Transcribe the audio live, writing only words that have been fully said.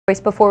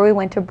Before we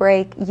went to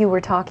break, you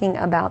were talking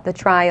about the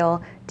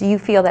trial. Do you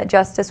feel that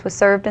justice was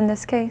served in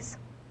this case?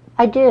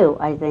 I do.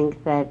 I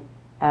think that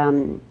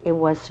it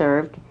was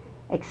served,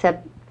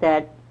 except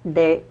that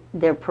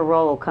their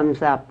parole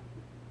comes up,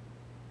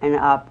 and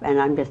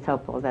I'm just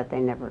hopeful that they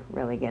never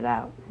really get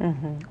out.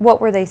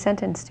 What were they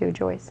sentenced to,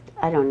 Joyce?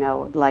 I don't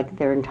know, like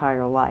their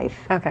entire life.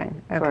 Okay.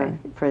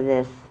 For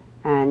this.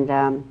 And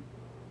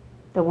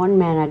the one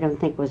man I don't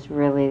think was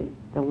really,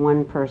 the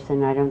one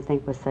person I don't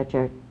think was such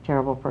a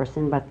terrible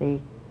person, but the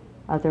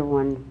other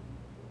one,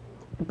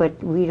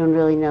 but we don't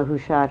really know who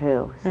shot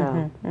who,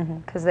 so.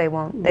 Because they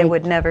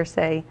would never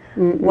say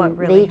what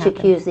really happened. They each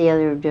accused the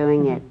other of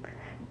doing it.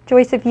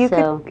 Joyce,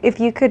 if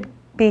you could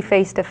be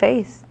face to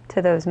face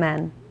to those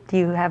men, do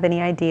you have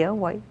any idea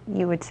what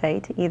you would say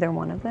to either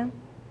one of them?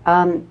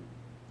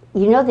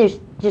 You know, there's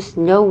just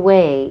no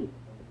way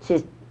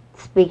to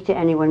speak to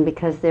anyone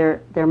because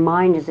their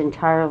mind is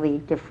entirely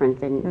different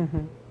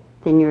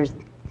than yours.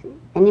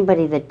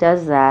 Anybody that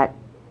does that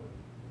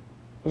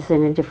is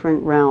in a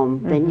different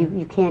realm. Then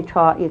you can't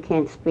talk, you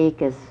can't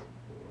speak as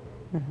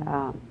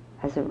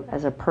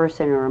a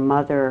person or a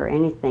mother or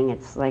anything.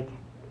 It's like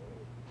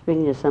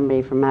speaking to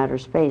somebody from outer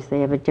space.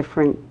 They have a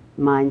different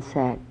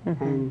mindset.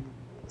 And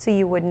so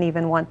you wouldn't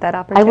even want that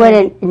opportunity? I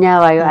wouldn't.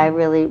 No, I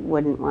really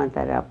wouldn't want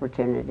that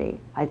opportunity.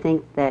 I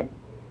think that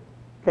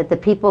the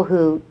people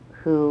who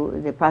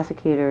the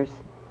prosecutors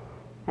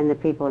and the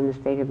people in the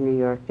state of New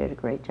York did a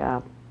great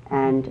job,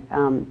 and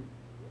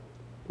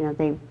you know,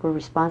 they were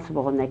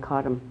responsible and they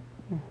caught him,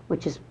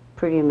 which is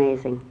pretty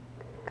amazing.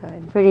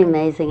 Good. Pretty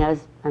amazing. You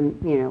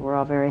know, we're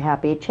all very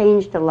happy. It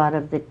changed a lot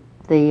of the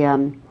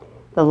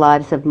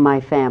lives of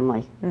my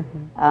family.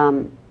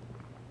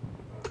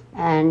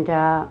 And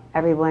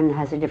everyone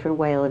has a different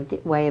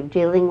way of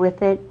dealing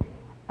with it,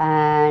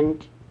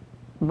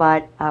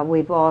 but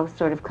we've all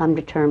sort of come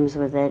to terms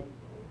with it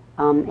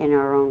in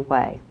our own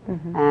way.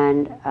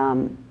 And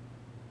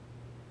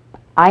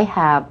I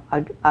have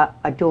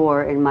a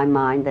door in my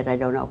mind that I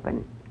don't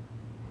open,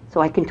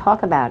 so I can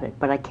talk about it,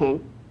 but I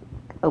can't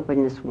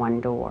open this one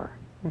door.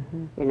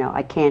 You know,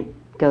 I can't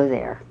go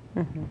there.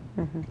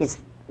 It's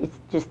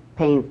just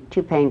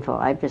too painful.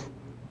 I just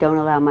don't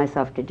allow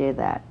myself to do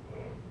that.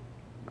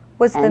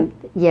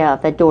 Yeah,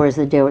 that door is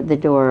the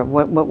door.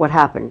 What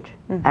happened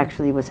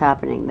actually was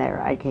happening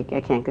there. I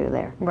can't go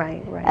there.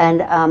 Right.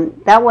 And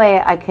that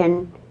way I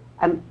can.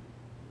 I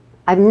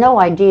have no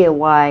idea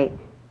why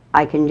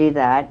I can do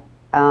that,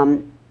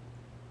 and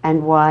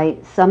why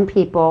some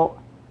people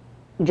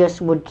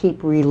just would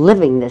keep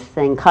reliving this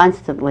thing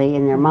constantly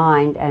in their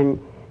mind, and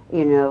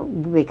you know,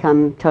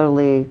 become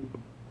totally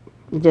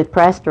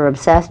depressed or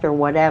obsessed or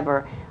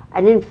whatever.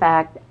 And in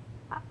fact,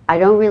 I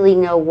don't really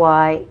know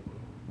why.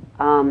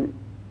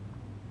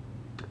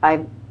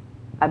 I've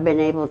been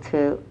able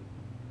to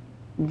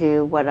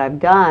do what I've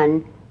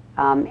done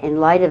in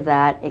light of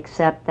that,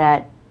 except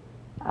that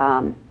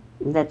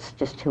that's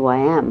just who I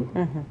am.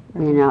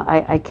 You know,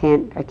 I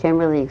can't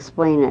really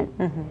explain it.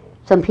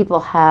 Some people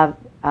have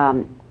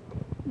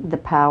the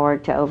power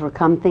to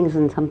overcome things,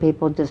 and some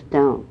people just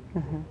don't.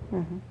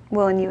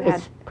 Well, and you had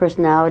it's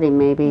personality,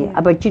 maybe,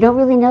 but you don't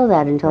really know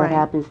that until it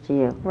happens to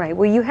you. Right.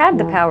 Well, you had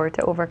the power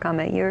to overcome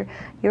it.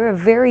 You're a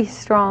very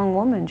strong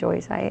woman,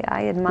 Joyce.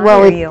 I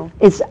admire you.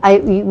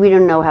 We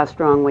don't know how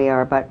strong we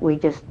are, but we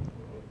just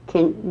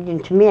can.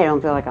 To me, I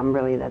don't feel like I'm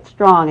really that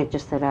strong. It's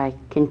just that I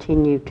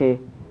continue to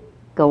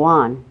go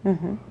on.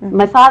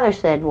 My father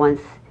said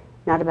once,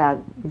 not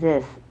about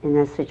this in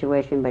this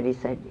situation, but he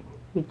said,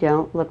 "You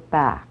don't look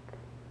back.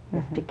 You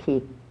have to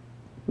keep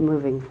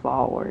moving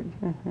forward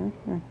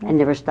and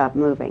never stop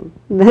moving."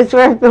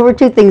 There were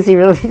two things he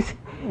really said.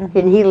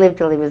 And he lived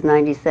till he was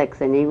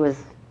 96, and he was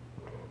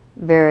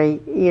very,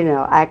 you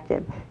know,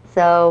 active.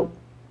 So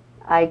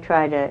I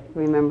try to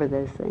remember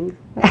those things.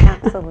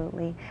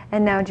 Absolutely.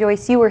 And now,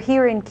 Joyce, you were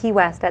here in Key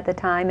West at the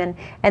time, and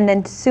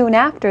then soon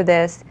after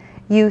this,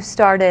 you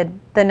started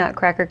the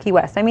Nutcracker Key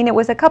West. I mean, it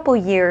was a couple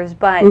years,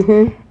 but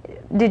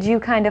did you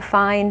kind of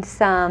find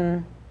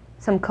some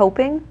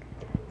coping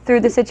through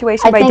the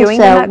situation by doing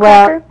the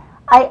Nutcracker?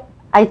 Well,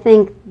 I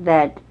think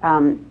that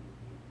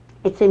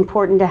it's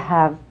important to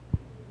have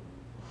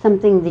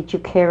something that you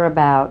care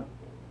about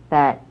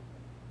that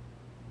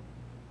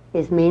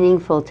is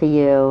meaningful to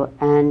you,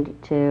 and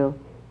to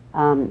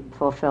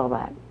fulfill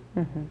that,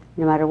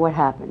 no matter what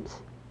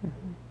happens.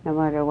 No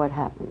matter what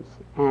happens.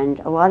 And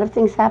a lot of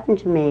things happened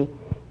to me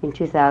in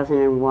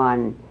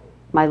 2001.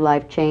 My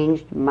life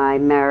changed. My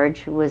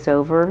marriage was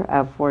over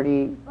of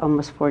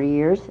almost 40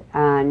 years,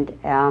 and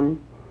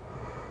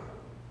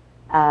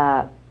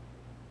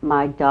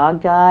my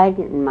dog died,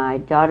 and my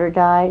daughter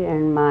died,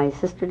 and my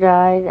sister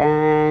died,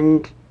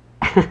 and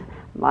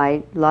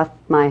I lost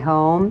my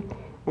home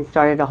and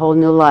started a whole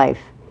new life.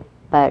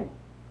 But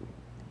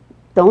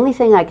the only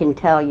thing I can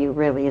tell you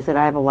really is that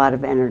I have a lot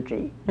of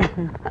energy.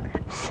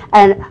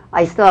 And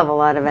I still have a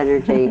lot of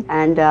energy.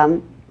 And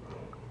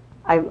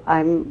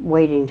I'm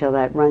waiting till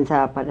that runs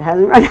out, but it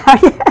hasn't run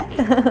out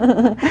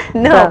yet.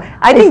 No, So,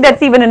 I think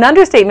that's even an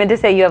understatement to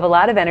say you have a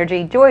lot of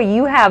energy. Joy,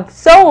 you have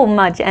so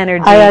much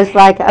energy. I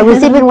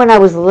was even when I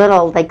was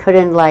little, they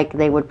couldn't, like,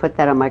 they would put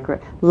that on my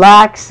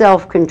lack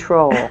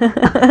self-control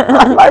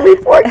on my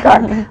report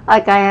card.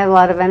 Like, I have a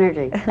lot of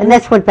energy. And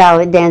that's what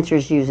ballet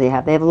dancers usually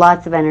have. They have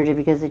lots of energy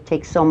because it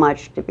takes so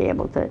much to be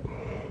able to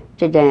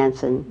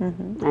dance,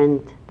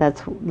 and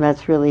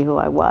that's really who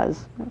I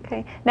was.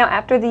 Okay. Now,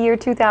 after the year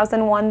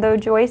 2001, though,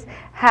 Joyce,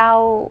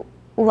 how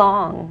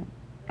long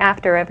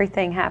after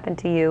everything happened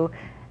to you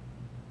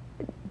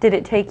did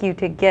it take you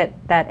to get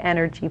that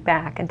energy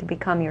back and to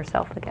become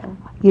yourself again?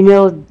 You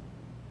know,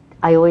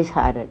 I always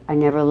had it. I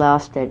never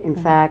lost it. In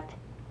fact,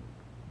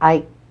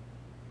 I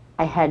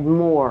had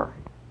more.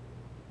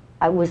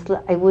 It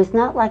was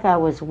not like I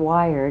was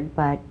wired,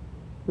 but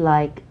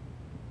like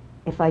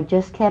if I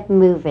just kept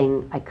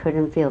moving, I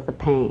couldn't feel the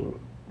pain.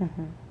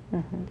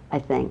 I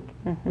think.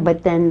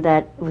 But then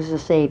that was a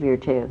savior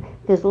too.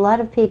 There's a lot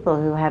of people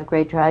who have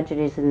great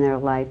tragedies in their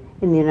life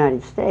in the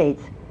United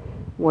States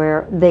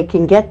where they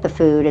can get the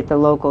food at the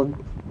local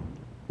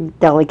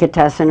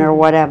delicatessen or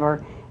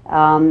whatever.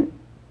 You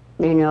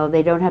know,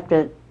 they don't have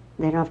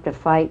to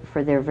fight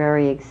for their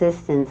very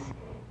existence.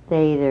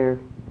 They either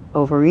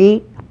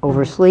overeat,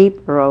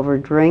 oversleep, or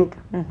overdrink,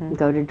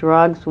 go to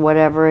drugs,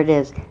 whatever it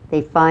is.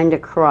 They find a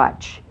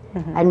crutch.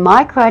 And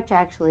my crutch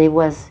actually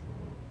was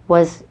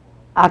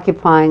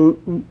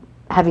occupying,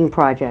 having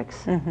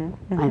projects,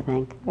 I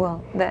think.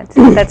 Well,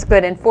 that's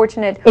good and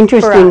fortunate.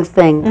 Interesting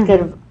thing, kind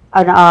of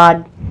an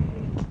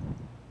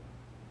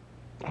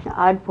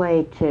odd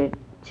way to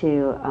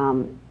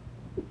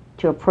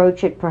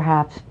approach it,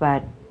 perhaps,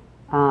 but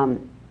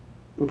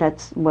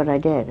that's what I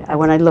did.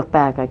 When I look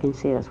back, I can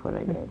see that's what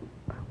I did.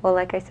 Well,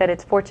 like I said,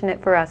 it's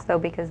fortunate for us, though,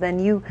 because then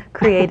you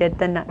created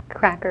the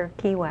Nutcracker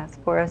Key West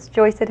for us.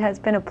 Joyce, it has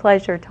been a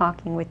pleasure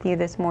talking with you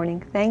this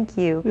morning. Thank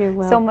you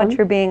so much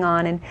for being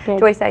on. And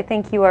Joyce, I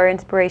think you are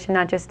inspiration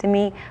not just to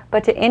me,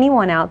 but to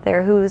anyone out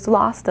there who's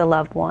lost a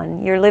loved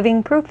one. You're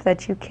living proof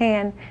that you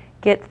can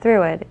get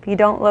through it. If you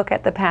don't look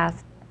at the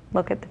past,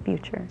 look at the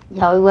future.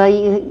 Yeah, well,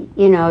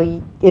 you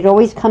know, it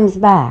always comes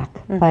back,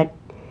 but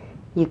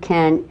you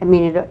can, I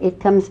mean, it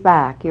comes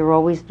back. You're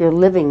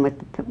living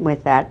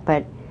with that,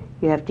 but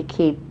you have to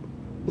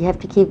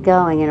keep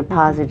going in a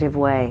positive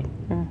way.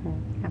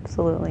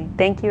 Absolutely.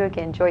 Thank you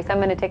again, Joyce. I'm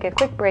going to take a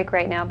quick break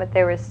right now, but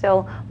there is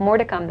still more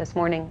to come this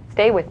morning.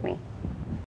 Stay with me.